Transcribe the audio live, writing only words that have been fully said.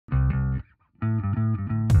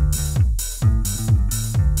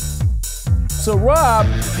So Rob,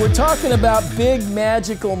 we're talking about big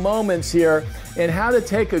magical moments here and how to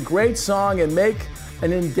take a great song and make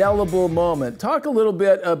an indelible moment. Talk a little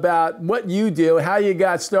bit about what you do, how you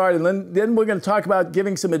got started, and then we're going to talk about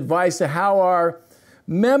giving some advice to how our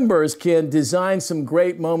members can design some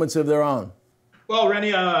great moments of their own. Well,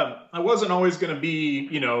 Rennie, I wasn't always going to be,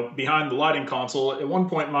 behind the lighting console. At one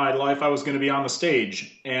point in my life, I was going to be on the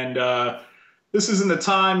stage. And this is in the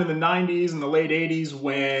time in the 90s and the late 80s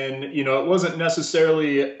when, it wasn't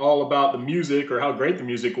necessarily all about the music or how great the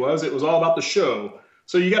music was. It was all about the show.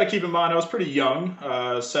 So you got to keep in mind, I was pretty young,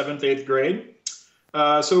 7th, 8th grade.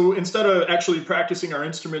 So instead of actually practicing our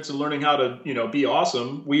instruments and learning how to, be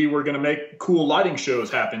awesome, we were going to make cool lighting shows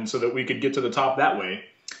happen so that we could get to the top that way.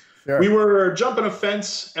 Sure. We were jumping a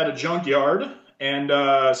fence at a junkyard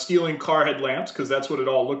and stealing car headlamps because that's what it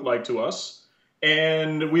all looked like to us.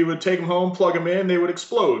 And we would take them home, plug them in, they would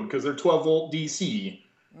explode because they're 12-volt DC.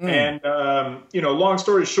 And, long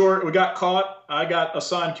story short, we got caught. I got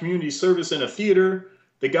assigned community service in a theater.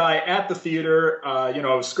 The guy at the theater, I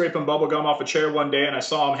was scraping bubble gum off a chair one day and I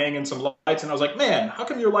saw him hanging some lights and I was like, man, how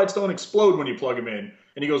come your lights don't explode when you plug them in?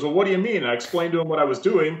 And he goes, well, what do you mean? And I explained to him what I was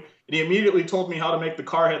doing. And he immediately told me how to make the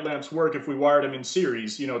car headlamps work if we wired them in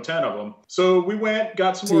series, 10 of them. So we went,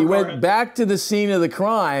 got some more. So you went back to the scene of the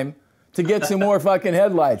crime to get some more fucking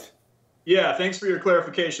headlights. Yeah, thanks for your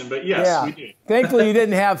clarification, but yes, we did. Thankfully, you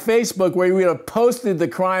didn't have Facebook where you would have posted the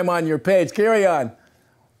crime on your page. Carry on.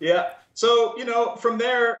 Yeah, so, from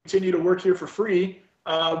there, continue to work here for free.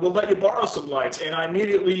 We'll let you borrow some lights. And I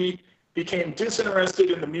immediately became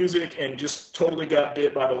disinterested in the music and just totally got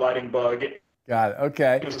bit by the lighting bug. Got it,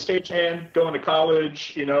 okay. As a stagehand, going to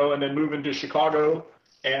college, and then moving to Chicago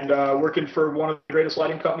and working for one of the greatest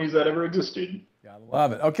lighting companies that ever existed. Gotta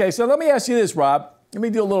love it. Okay, so let me ask you this, Rob. Let me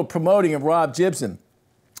do a little promoting of Robb Jibson.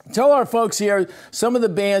 Tell our folks here some of the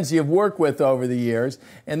bands you've worked with over the years,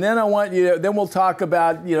 and then I want you to, then we'll talk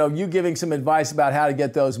about, you giving some advice about how to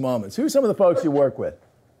get those moments. Who are some of the folks you work with?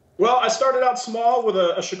 Well, I started out small with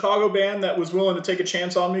a Chicago band that was willing to take a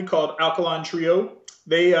chance on me called Alkaline Trio.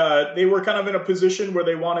 They were kind of in a position where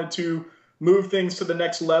they wanted to move things to the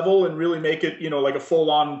next level and really make it, like a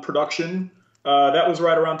full-on production. That was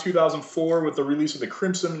right around 2004 with the release of the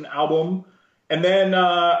Crimson album. And then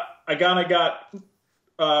I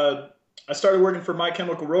started working for My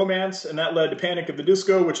Chemical Romance, and that led to Panic at the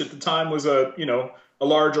Disco, which at the time was a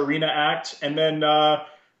large arena act. And then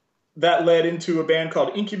that led into a band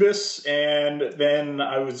called Incubus, and then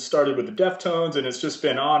I started with the Deftones, and it's just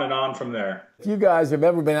been on and on from there. If you guys have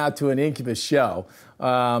ever been out to an Incubus show,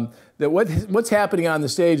 that what's happening on the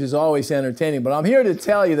stage is always entertaining. But I'm here to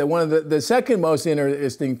tell you that one of the second most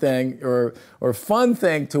interesting thing or fun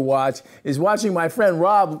thing to watch is watching my friend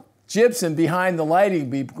Robb Jibson behind the lighting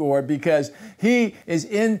board, because he is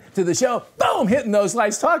into the show, boom, hitting those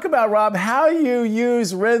lights. Talk about, Rob, how you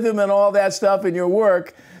use rhythm and all that stuff in your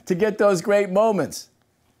work to get those great moments.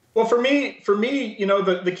 Well, for me,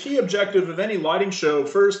 the key objective of any lighting show,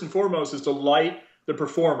 first and foremost, is to light the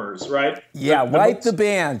performers, right? Yeah, light the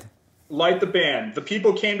band. Light the band. The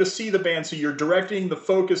people came to see the band, so you're directing the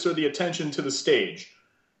focus or the attention to the stage.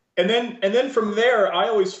 And then from there, I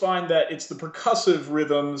always find that it's the percussive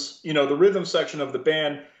rhythms, the rhythm section of the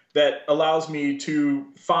band that allows me to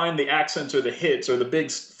find the accents or the hits or the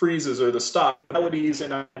big freezes or the stop melodies,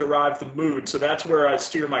 and I derive the mood. So that's where I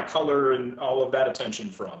steer my color and all of that attention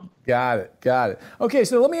from. Got it, got it. Okay,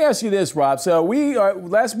 so let me ask you this, Rob. So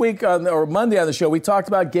last week or Monday on the show, we talked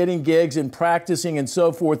about getting gigs and practicing and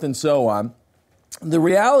so forth and so on. The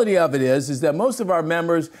reality of it is that most of our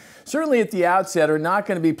members, certainly at the outset, are not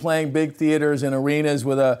going to be playing big theaters and arenas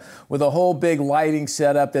with a whole big lighting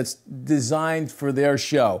setup that's designed for their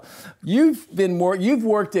show. You've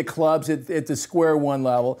worked at clubs at the Square One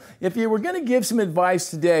level. If you were going to give some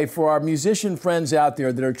advice today for our musician friends out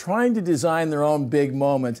there that are trying to design their own big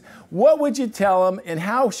moments, what would you tell them, and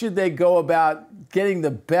how should they go about getting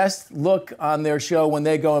the best look on their show when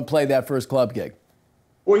they go and play that first club gig?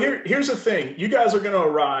 Well, here's the thing. You guys are going to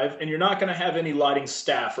arrive, and you're not going to have any lighting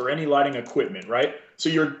staff or any lighting equipment, right? So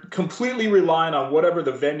you're completely relying on whatever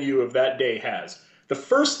the venue of that day has. The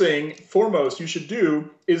first thing, foremost, you should do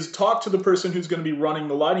is talk to the person who's going to be running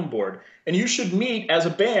the lighting board. And you should meet as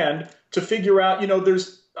a band to figure out,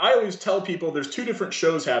 I always tell people there's two different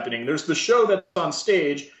shows happening. There's the show that's on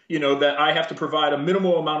stage, that I have to provide a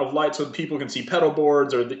minimal amount of light so that people can see pedal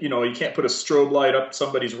boards, or, you can't put a strobe light up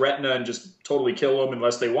somebody's retina and just totally kill them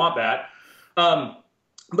unless they want that.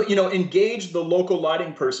 But, engage the local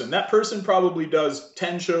lighting person. That person probably does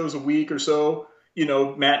 10 shows a week or so.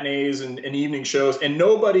 matinees and evening shows, and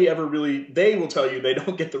nobody ever really, they will tell you they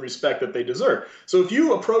don't get the respect that they deserve. So if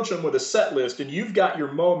you approach them with a set list and you've got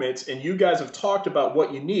your moments and you guys have talked about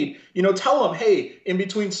what you need, tell them, hey, in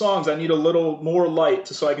between songs, I need a little more light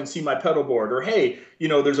so I can see my pedal board. Or, hey,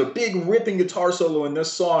 there's a big ripping guitar solo in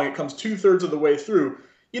this song. It comes 2/3 of the way through.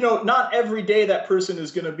 Not every day that person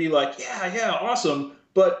is going to be like, yeah, awesome.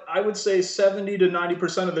 But I would say 70 to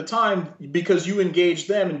 90% of the time, because you engaged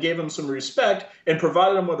them and gave them some respect and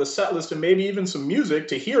provided them with a set list and maybe even some music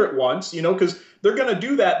to hear it once, because they're going to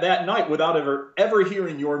do that night without ever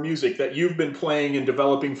hearing your music that you've been playing and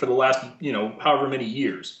developing for the last, however many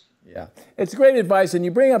years. Yeah, it's great advice. And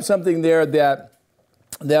you bring up something there that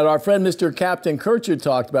our friend Mr. Captain Kircher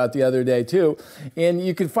talked about the other day too, and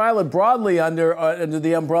you can file it broadly under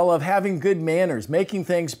the umbrella of having good manners, making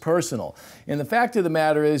things personal. And the fact of the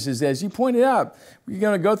matter is as you pointed out, you're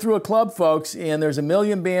going to go through a club, folks, and there's a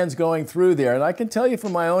million bands going through there. And I can tell you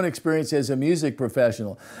from my own experience as a music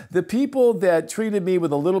professional, the people that treated me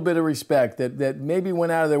with a little bit of respect, that maybe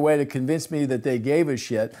went out of their way to convince me that they gave a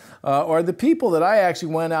shit, are the people that I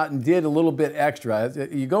actually went out and did a little bit extra.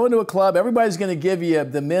 You go into a club, everybody's going to give you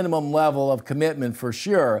the minimum level of commitment for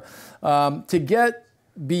sure. To get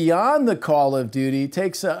beyond the call of duty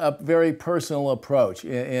takes a very personal approach,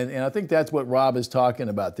 and I think that's what Robb is talking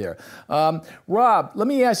about there. Robb, let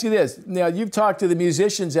me ask you this. Now, you've talked to the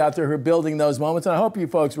musicians out there who are building those moments, and I hope you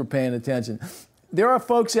folks were paying attention. There are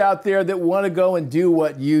folks out there that want to go and do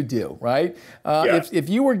what you do, right? Yeah. If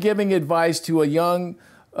you were giving advice to a young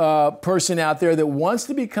person out there that wants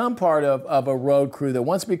to become part of a road crew, that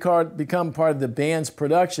wants to become part of the band's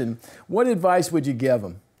production, what advice would you give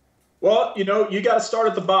them? Well, you got to start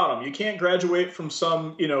at the bottom. You can't graduate from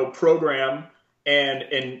some, program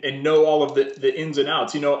and know all of the ins and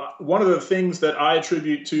outs. One of the things that I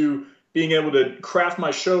attribute to being able to craft my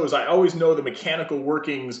show is I always know the mechanical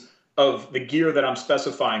workings of the gear that I'm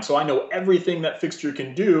specifying. So I know everything that fixture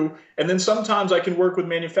can do. And then sometimes I can work with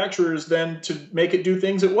manufacturers then to make it do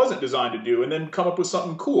things it wasn't designed to do and then come up with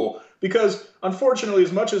something cool. Because unfortunately,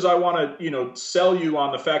 as much as I want to, sell you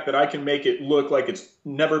on the fact that I can make it look like it's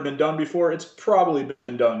never been done before, it's probably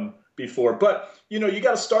been done before. But, you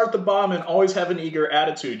got to start at the bottom and always have an eager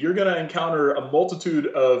attitude. You're going to encounter a multitude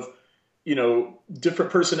of,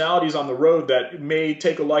 different personalities on the road that may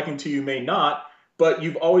take a liking to you, may not. But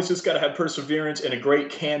you've always just got to have perseverance and a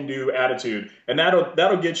great can-do attitude. And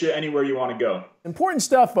that'll get you anywhere you want to go. Important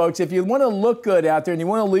stuff, folks. If you want to look good out there and you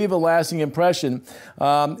want to leave a lasting impression,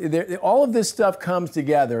 all of this stuff comes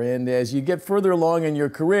together. And as you get further along in your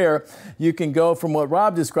career, you can go from what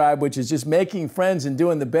Robb described, which is just making friends and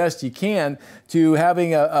doing the best you can, to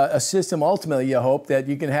having a system, ultimately, you hope, that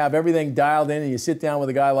you can have everything dialed in and you sit down with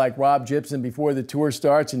a guy like Robb Jibson before the tour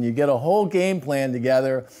starts and you get a whole game plan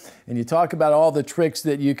together and you talk about all the tricks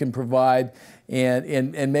that you can provide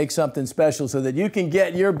and make something special so that you can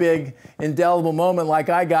get your big indelible moment like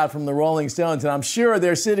I got from the Rolling Stones. And I'm sure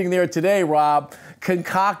they're sitting there today, Robb,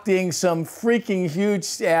 concocting some freaking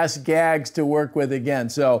huge-ass gags to work with again.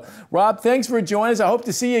 So, Robb, thanks for joining us. I hope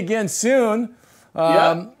to see you again soon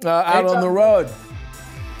out on the road.